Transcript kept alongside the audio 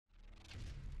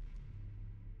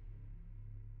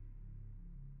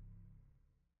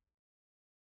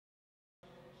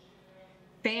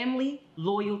family,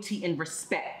 loyalty, and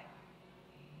respect.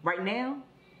 Right now,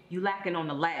 you lacking on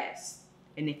the last.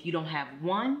 And if you don't have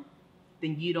one,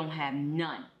 then you don't have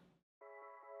none.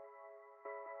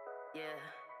 Yeah.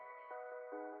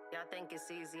 Y'all think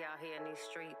it's easy out here in these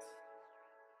streets?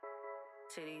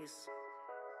 Titties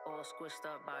all squished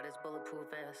up by this bulletproof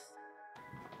vest.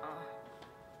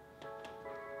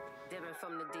 Dipping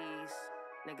from the D's,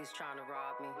 niggas trying to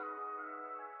rob me.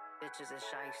 Bitches is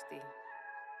shiesty.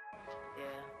 Yeah.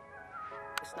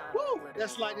 It's not. Woo!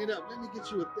 Let's lighten it up. Let me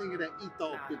get you a thing of that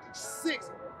Ethol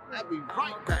 56. I'll be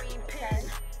right back. Okay.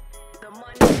 The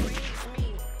money praise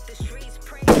me. The streets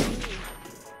praise me.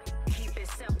 Keep it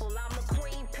simple. I'm a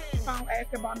queen pin. Don't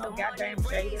ask about no goddamn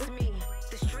shady.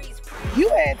 The streets praise You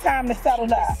had time to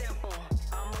settle up.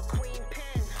 I'm a queen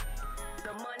pin.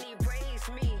 The money raise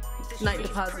me. Night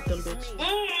deposit them,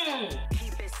 bitch.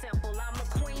 Keep it simple. I'm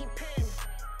a queen pin.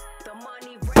 The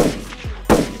money raise me.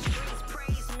 The streets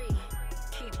praise me.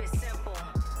 Keep it simple.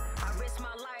 I risk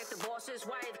my life. The boss's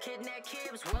wife kidnap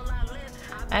kids. Will I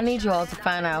live? I need you all to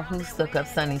find out who stuck up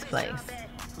Sonny's place.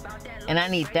 And I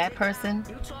need that person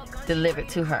delivered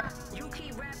to her.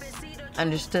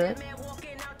 Understood?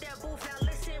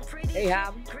 Hey,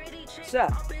 Hobby. What's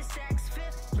up?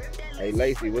 Hey,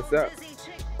 Lacey, what's up?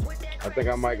 I think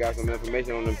I might got some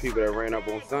information on them people that ran up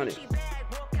on Sonny.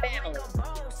 Family,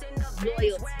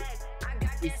 loyalty,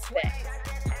 respect.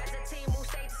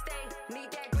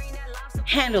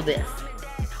 Handle this,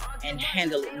 and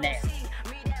handle it now.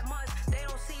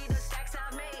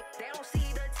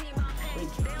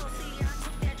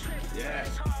 Yeah.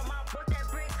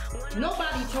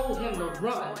 Nobody told him to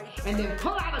run and then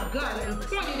pull out a gun and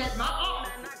point it at my arm.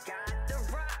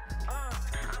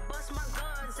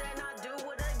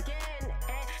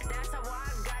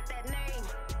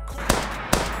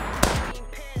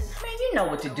 Man, you know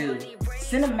what to do.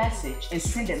 Send a message and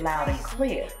send it loud and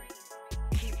clear.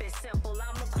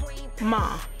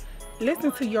 Mom,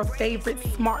 listen to your favorite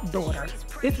smart daughter.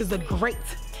 This is a great,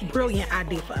 brilliant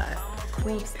idea for us.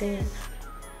 Queens A